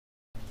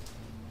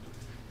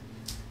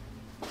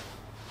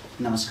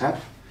नमस्कार।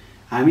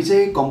 हामी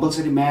चाहिँ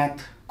कम्पलसरी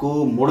म्याथ को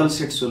मोडल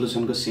सेट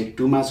सोलुसन को सेट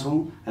 2 मा छौं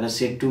र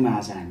सेट 2 मा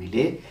आज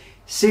हामीले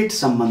सेट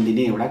सम्बन्धी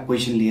नै एउटा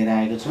क्वेशन लिएर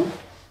आएको छौं।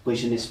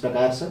 क्वेशन यस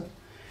प्रकार छ।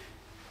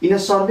 In a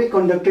survey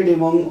conducted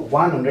among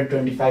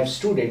 125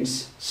 students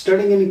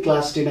studying in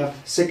class 10 of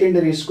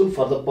secondary school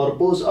for the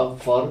purpose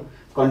of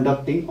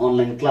conducting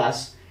online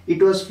class,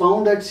 it was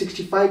found that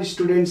 65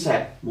 students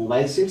have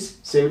mobile sets,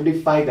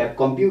 75 have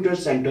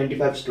computers and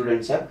 25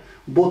 students have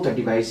both the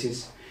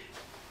devices.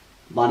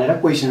 भनेर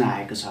question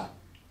आएको छ।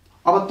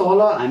 अब तल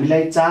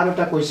हामीलाई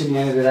चारवटा question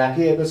यहाँ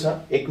राखिएको छ।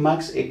 1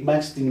 मार्क्स, 1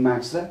 मार्क्स, 3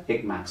 मार्क्स र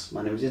 1 मार्क्स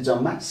भनेपछि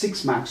जम्मा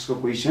 6 मार्क्स को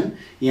क्वेशन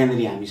यहाँ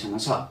हामीसँग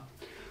छ।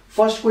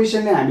 फर्स्ट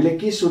क्वेशन ले हामीले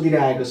के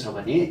सोधिरहेको छ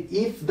भने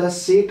if the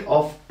set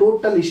of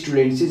total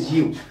students is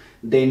u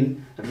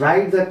then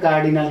write the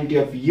cardinality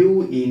of u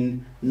in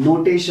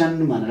notation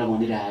भनेर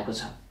भनिरहेको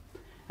छ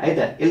है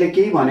त। यसले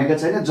केही भनेको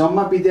छैन,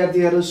 जम्मा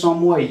विद्यार्थीहरु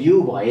समूह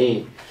u भए,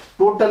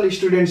 टोटल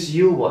स्टुडेन्ट्स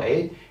u भए,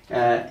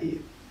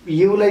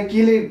 u लाई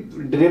केले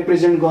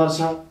रिप्रेजेन्ट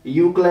गर्छ,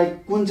 u लाई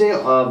कुन चाहिँ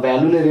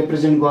भ्यालुले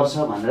रिप्रेजेन्ट गर्छ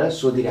भनेर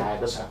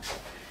सोधिरहेको छ।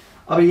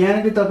 अब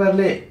यहाँ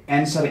तपाईहरुले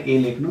आन्सर ए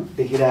लेख्नु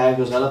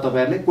देखिरहेको छ ल।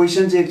 तपाईहरुले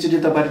क्वेशन चाहिँ एकचोटी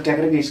तपाईहरु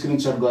ट्याक्कै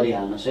स्क्रिनशट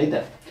गरिहाल्नुस् है त।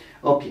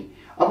 ओके,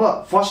 अब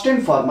फर्स्ट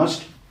एन्ड फरमोस्ट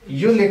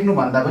यो लेख्नु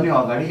भन्दा पनि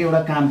अगाडि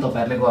एउटा काम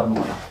तपाईहरुले गर्नु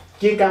होला।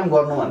 के काम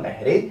गर्नु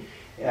भन्दाखेरि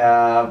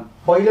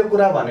पहिलो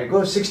कुरा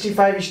भनेको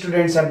 65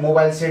 स्टुडेन्ट्स आर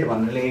मोबाइल सेट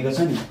भनेर लेखेको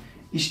छ नि।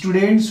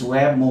 Students who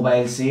have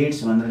mobile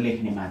sets भनेर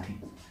लेख्ने माथि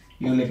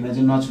यो लेख्न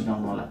चाहिँ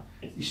नछुटाउनु होला।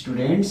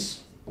 Students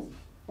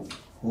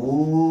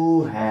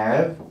who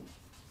have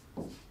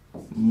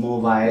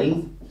mobile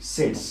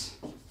sets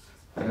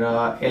र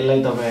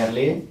यसलाई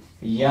तपाईहरुले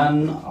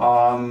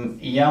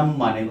एम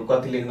भनेको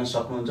कति लेख्न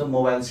सक्नुहुन्छ?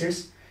 मोबाइल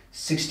सेट्स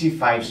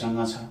 65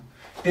 सँग छ।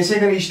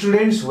 त्यसैगरी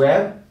स्टुडेन्ट्स हु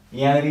हैव,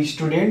 यहाँ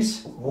स्टुडेन्ट्स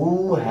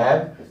हु हैव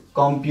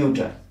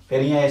कम्प्युटर,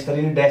 फेरि यहाँ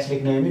यसरी नै ड्याश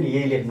लेख्नु हो भने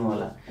यही लेख्नु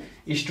होला।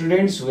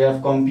 स्टुडेन्ट्स हु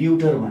हैव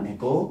कम्प्युटर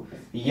भनेको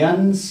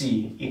NC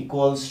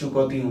इक्वल्स टु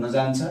कति हुन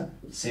जान्छ?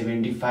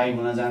 75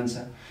 हुन जान्छ।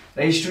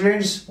 र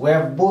students who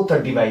have both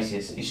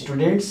devices,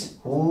 students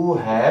who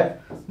have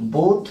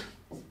both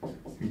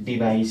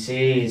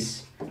devices,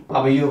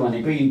 अब यो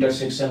भनेको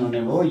इन्टरसेक्सन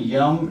हुने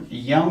भयो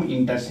m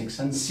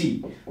इन्टरसेक्सन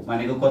c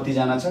भनेको कति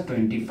जना छ?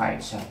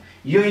 25 छ।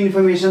 यो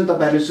इन्फर्मेसन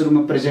तपाईहरुले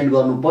सुरुमा प्रेजेन्ट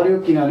गर्नु पर्यो,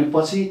 किनभने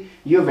पछि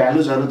यो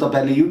भ्यालुजहरु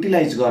तपाईहरुले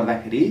युटिलाइज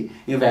गर्दाखेरि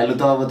यो भ्यालु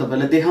त अब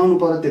तपाईहरुले देखाउनु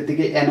पर्यो।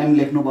 त्यतिकै nm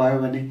लेख्नु भयो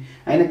भने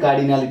हैन,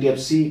 cardinality of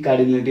c,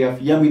 cardinality of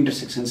m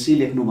intersection c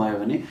लेख्नु भयो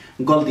भने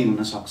गल्ती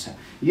हुन सक्छ।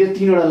 यो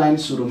तीनवटा लाइन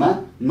सुरुमा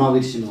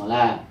नबिर्सिनु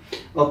होला।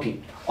 ओके,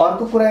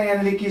 अर्को कुरा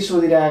यहाँ के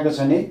सोधिरहेको छ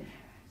भने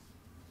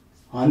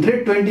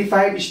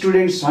 125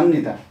 स्टुडेन्ट्स छन्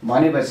नि त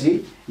भनेपछि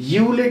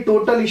u ले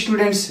टोटल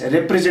स्टुडेन्ट्स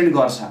रिप्रेजेन्ट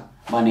गर्छ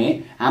भने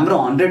हाम्रो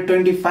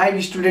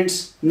 125 स्टुडेन्ट्स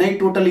नै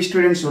टोटल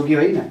स्टुडेन्ट्स हो कि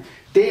होइन?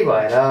 त्यही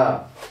भएर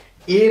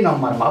ए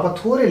नम्बरमा अब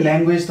थोरै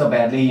ल्याङ्ग्वेज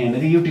तपाईहरुले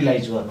यहाँ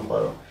युटिलाइज गर्नु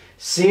पर्यो।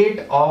 सेट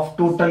अफ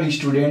टोटल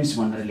स्टुडेन्ट्स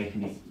भनेर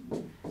लेख्ने,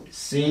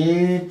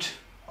 सेट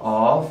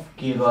अफ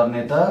के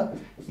गर्ने त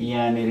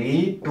यहाँ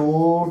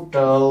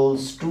टोटल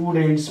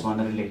स्टुडेन्ट्स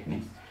भनेर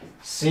लेख्ने।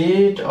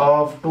 Set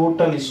of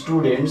total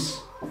students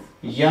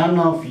n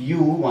of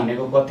u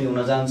भनेको कति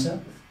हुन जान्छ?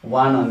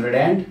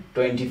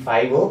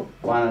 125 हो।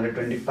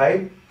 125,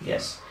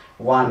 यस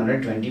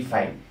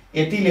 125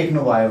 यति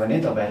लेख्नु भयो भने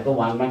तपाईहरुको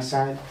 1 मार्क्स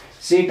आयो।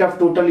 सेट अफ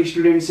टोटल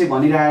स्टुडेन्ट्स चाहिँ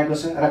भनिरहेको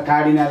छ र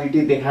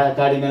कार्डिनालिटी देखा,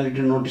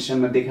 कार्डिनालिटी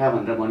नोटेसनमा देखा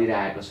भनेर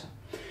भनिरहेको छ।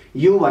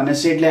 यो भन्ने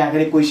सेटले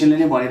आखिर क्वेशनले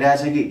नै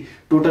भनिरहेछ कि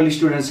टोटल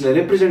स्टुडेन्ट्सले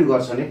रिप्रेजेन्ट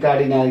गर्छ भने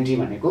कार्डिनालिटी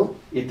भनेको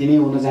यति नै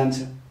हुन जान्छ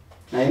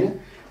हैन।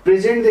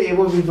 Present the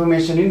above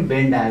information in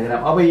van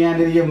diagram. अब यहाँ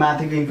यो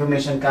माथिको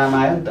इन्फर्मेसन काम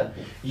आयो नि त।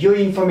 यो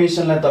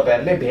इन्फर्मेसनलाई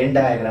तपाईहरुले भेन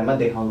डायग्राममा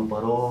देखाउनु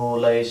पर्यो।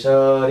 ल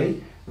यसरी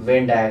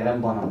भेन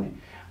डायग्राम बनाउने।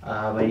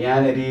 अब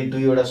यहाँ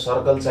दुईवटा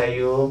सर्कल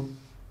चाहियो,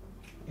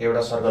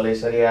 एउटा सर्कल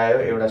यसरी आयो,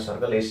 एउटा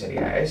सर्कल यसरी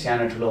आयो,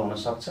 सानो ठुलो हुन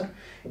सक्छ।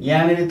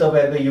 यहाँ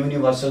तपाईहरुको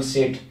युनिभर्सल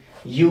सेट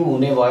u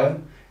हुने भयो।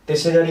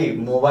 त्यसैगरी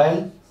मोबाइल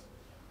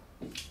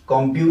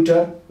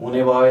कम्प्युटर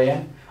हुने भयो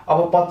यहाँ।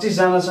 अब 25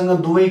 जनासँग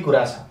दुवै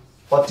कुरा छ।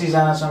 25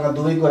 जनासँग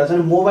दुवै कुरा छ।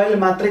 मोबाइल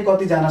मात्रै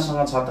कति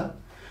जनासँग छ त?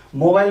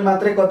 मोबाइल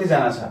मात्रै कति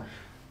जना छ?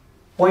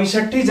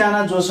 65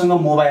 जना जोसँग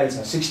मोबाइल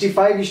छ।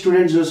 65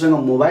 स्टुडेन्ट जोसँग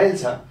मोबाइल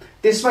छ,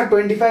 त्यसमा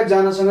 25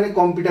 जनासँग नै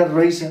कम्प्युटर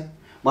रहेछ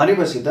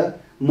भनेपछि त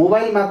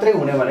मोबाइल मात्रै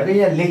हुने भनेको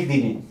यहाँ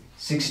लेखिदिने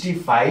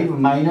 65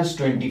 -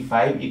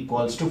 25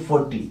 इक्वल्स टु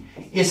 40।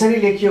 यसरी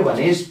लेखियो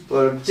भने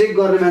चेक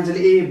गर्ने मान्छेले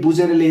ए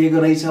बुझेर लेखेको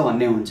रहेछ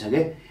भन्ने हुन्छ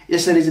के।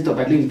 यसरी चाहिँ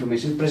तपाईहरुले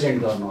इन्फर्मेसन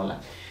प्रेजेन्ट गर्नु होला।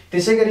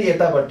 त्यसैगरी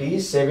यतापट्टि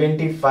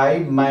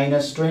 75 -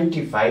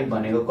 25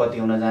 भनेको कति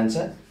हुन जान्छ?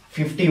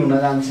 50 हुन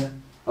जान्छ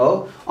हो।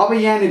 अब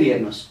यहाँ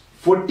हेर्नुस्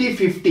 40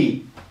 50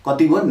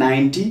 कति भयो?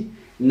 90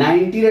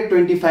 90 र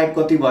 25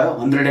 कति भयो?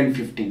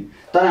 115।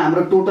 तर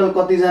हाम्रो टोटल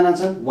कति जना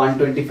छन्?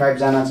 125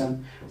 जना छन्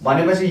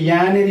भनेपछि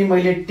यहाँ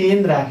मैले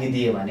 10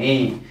 राखिदिए भने,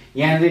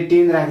 यहाँ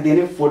 10 राखिदिए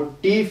भने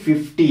 40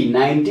 50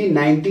 90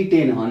 90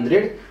 10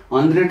 100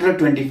 100 र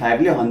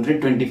 25 ले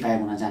 125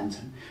 हुन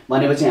जान्छन्।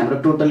 भनेपछि हाम्रो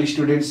टोटल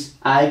स्टुडेन्ट्स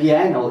आयो कि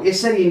आएन हो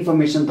यसरी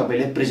इन्फर्मेसन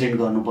तपाईले प्रेजेन्ट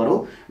गर्नु पर्यो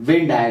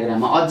भेन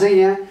डायग्राममा। अझै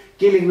यहाँ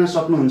के लेख्न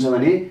सक्नुहुन्छ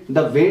भने the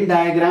van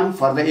diagram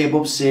for the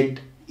above set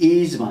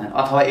is भनेर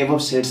अथवा एबोभ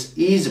सेट्स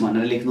इज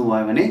भनेर लेख्नु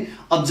भयो भने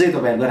अझै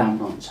तपाईहरुको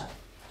राम्रो हुन्छ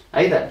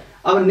है त।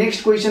 अब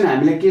नेक्स्ट क्वेशन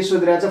हामीले के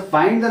सोधिरहेछ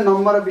find the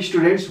number of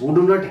students who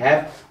do not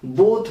have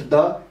both the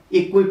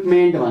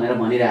equipment भनेर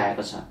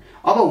भनिरहेको छ।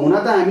 अब हुन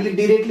त हामीले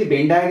डाइरेक्टली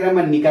भेन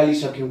डायग्राममा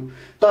निकालिसक्यौं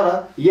तर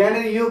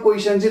यहाँ यो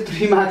क्वेशन चाहिँ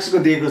 3 मार्क्स को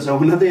दिएको छ।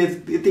 हुन त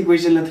यति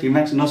क्वेशनले 3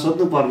 मार्क्स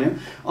नसोध्नु पर्ने हो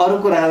अरु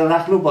कुरा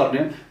राख्नु पर्ने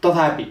हो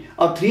तथापि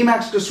अब 3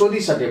 मार्क्स को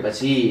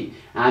सोधिसकेपछि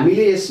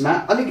हामीले यसमा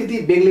अलिकति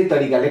बेग्लै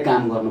तरिकाले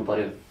काम गर्नु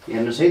पर्यो।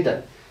 हेर्नुस् है त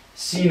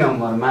सी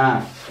नम्बरमा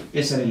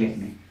यसरी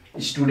लेख्ने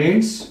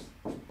स्टुडेन्ट्स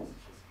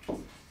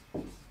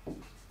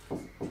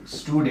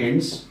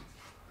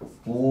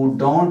हु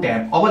डोन्ट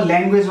ह्याभ अब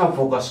ल्याङ्ग्वेजमा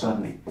फोकस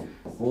गर्ने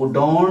हु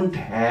डोन्ट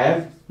ह्याभ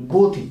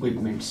बोथ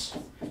इक्विपमेन्ट्स।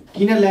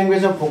 किन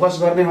ल्याङ्ग्वेजमा फोकस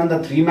गर्ने भन्दा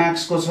 3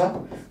 मार्क्स को छ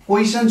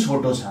क्वेशन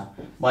छोटो छ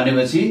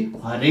भनेपछि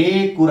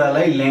हरेक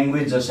कुरालाई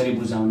ल्याङ्ग्वेज जसरी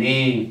बुझाउने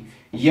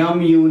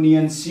यम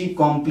युनियन सी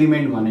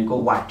कम्प्लिमेन्ट भनेको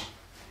व्हाट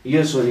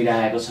यो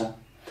सोधिरहेको छ।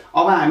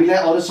 अब हामीलाई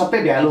अरु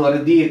सबै भ्यालुहरु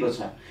दिएको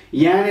छ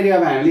यहाँनेरि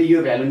अब हामीले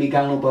यो भ्यालु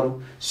निकाल्नु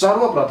पर्यो।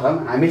 सर्वप्रथम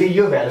हामीले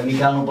यो भ्यालु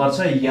निकाल्नु पर्छ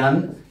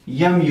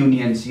यम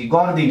युनियन सी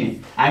गर्दिने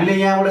हामीले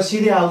यहाँबाट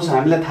सिधै आउँछ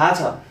हामीलाई थाहा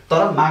छ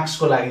तर मार्क्स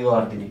को लागि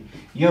गर्दिने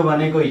यो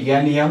भनेको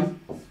NM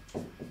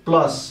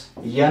plus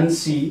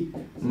NC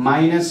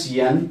minus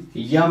an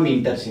यम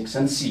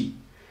इन्टरसेक्सन सी।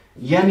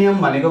 एनएम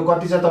भनेको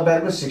कति छ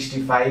तपाईहरुको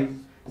 65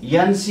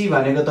 एनसी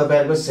भनेको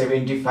तपाईहरुको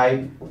 75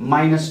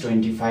 माइनस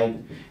 25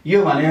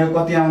 यो भनेको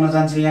कति आउन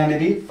जान्छ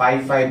यहाँनेरि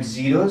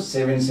 550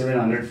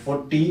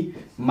 7740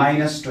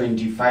 माइनस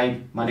 25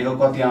 भनेको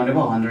कति आउने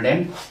भयो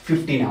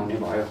 115 आउने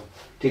भयो।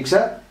 ठीक छ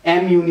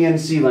एम युनियन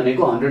सी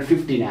भनेको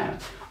 115 आयो।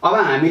 अब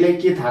हामीलाई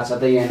के थाहा छ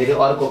त यहाँनेरि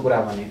अर्को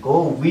कुरा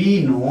भनेको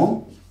वी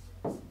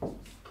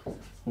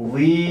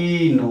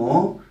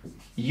नो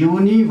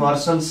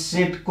युनिभर्सल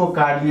सेट को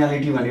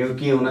कार्डिनलिटी भनेको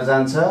के हुन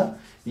जान्छ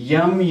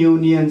यम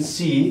युनियन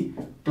सी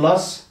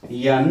प्लस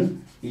एन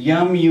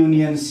यम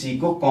युनियन सी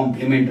को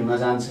कम्प्लिमेन्ट हुन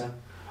जान्छ।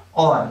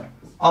 और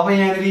अब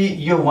यहाँनेरि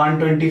यो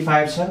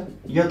 125 छ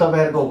यो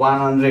तपाईहरुको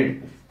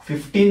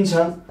 115 छ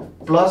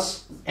plus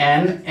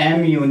an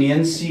am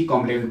union C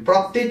complement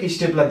प्रत्येक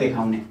स्टेपलाई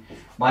देखाउने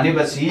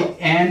भनेपछि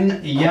एन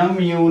एम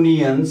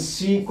युनियन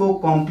सी को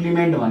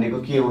कम्प्लिमेन्ट भनेको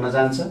के हुन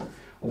जान्छ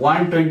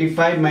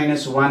 125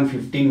 माइनस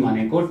 115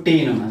 भनेको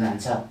 10 हुन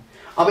जान्छ।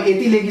 अब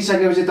यति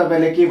लेखिसकेपछि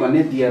तपाईले के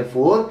भन्ने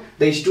therefore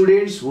the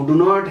students who do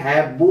not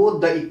have both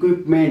the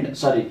equipment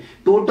sorry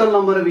total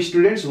number of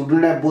students who do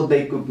not have both the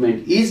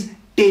equipment is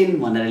 10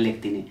 भनेर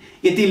लेख्दिने।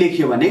 यति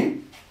लेख्यो भने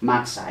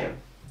मार्क्स आयो।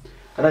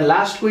 र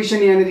लास्ट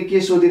क्वेशन यहाँनेरि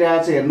के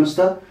सोधिरहेछ हेर्नुस्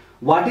त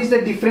what is the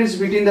difference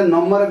between the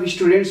number of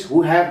students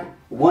who have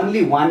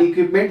only one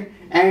equipment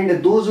and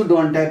those who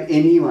don't have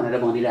any भनेर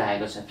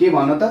भनिरहेको छ। के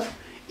भन्नु त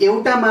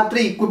एउटा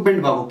मात्रै इक्विपमेन्ट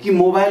भएको कि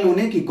मोबाइल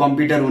हुने कि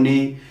कम्प्युटर हुने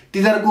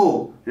तिनीहरुको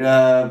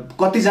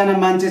कति जना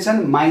मान्छे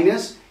छन्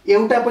माइनस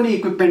एउटा पनि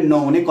इक्विपमेन्ट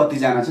नहुने कति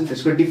जना छन्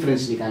त्यसको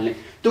डिफरेन्स निकाल्ने।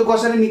 त्यो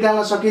कसरी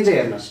निकाल्न सकिन्छ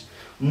हेर्नुस्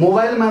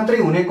मोबाइल मात्रै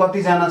हुने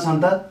कति जना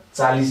छन् त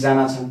 40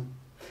 जना छन्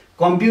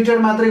कम्प्युटर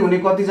मात्रै हुने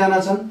कति जना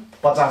छन्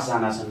 50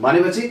 जना छन्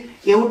भनेपछि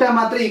एउटा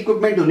मात्रै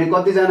इक्विपमेन्ट हुने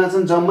कति जना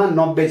छन् जम्मा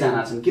 90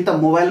 जना छन्। कि त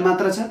मोबाइल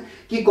मात्र छ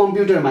कि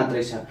कम्प्युटर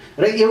मात्रै छ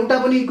र एउटा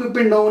पनि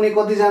इक्विपमेन्ट नहुने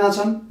कति जना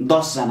छन्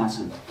 10 जना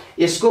छन्।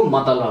 यसको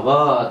मतलब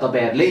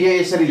तपाईहरुले यहाँ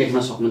यसरी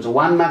लेख्न सक्नुहुन्छ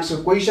 1 मार्क्स को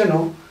क्वेशन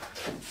हो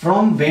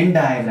फ्रम भेन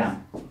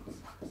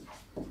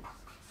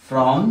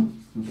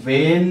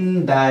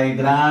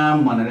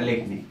डायग्राम भनेर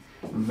लेख्ने।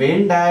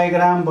 भेन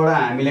डायग्रामबाट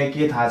हामीलाई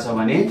के थाहा छ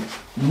भने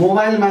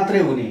मोबाइल मात्रै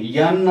हुने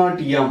एन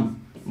नट एम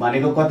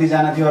भनेको कति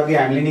जना थियो अघि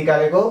हामीले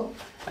निकालेको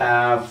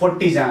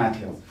 40 जना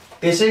थियो।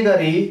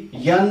 त्यसैगरी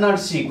एन नट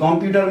सी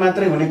कम्प्युटर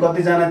मात्रै हुने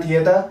कति जना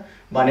थिए त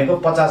भनेको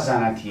 50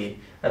 जना थिए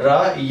र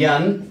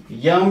एन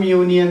एम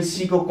युनियन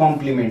सी को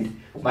कम्प्लिमेन्ट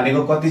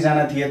भनेको कति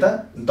जना थिए त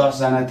 10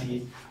 जना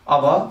थिए।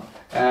 अब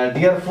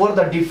देयरफोर द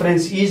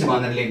डिफरेन्स इज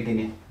भनेर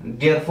लेख्दिने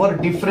देयरफोर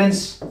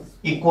डिफरेन्स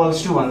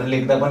इक्वल्स टु भनेर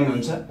लेख्दा पनि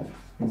हुन्छ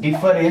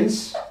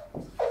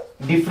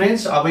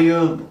डिफरेन्स अब यो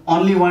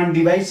only one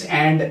device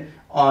and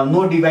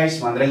no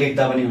device भनेर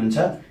लेख्दा पनि हुन्छ।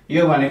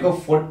 यो भनेको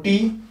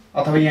 40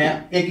 अथवा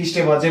यहाँ एक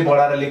स्टेप अझै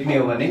बढाएर लेख्ने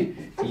हो भने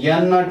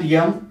an not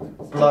am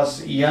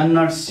plus an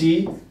not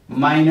C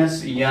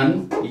minus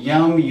an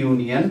am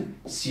union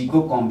C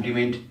को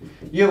कम्प्लिमेन्ट।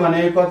 यो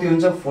भनेको कति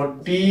हुन्छ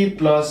 40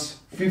 प्लस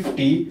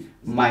 50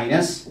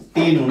 माइनस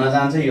 10 हुन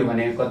जान्छ। यो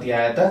भनेको कति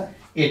आयो त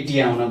 80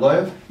 आउन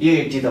गयो। यो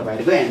 80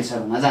 तपाईहरुको एन्सर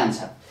हुन जान्छ।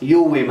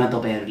 यो वेमा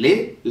तपाईहरुले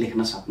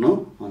लेख्न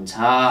सक्नुहुन्छ।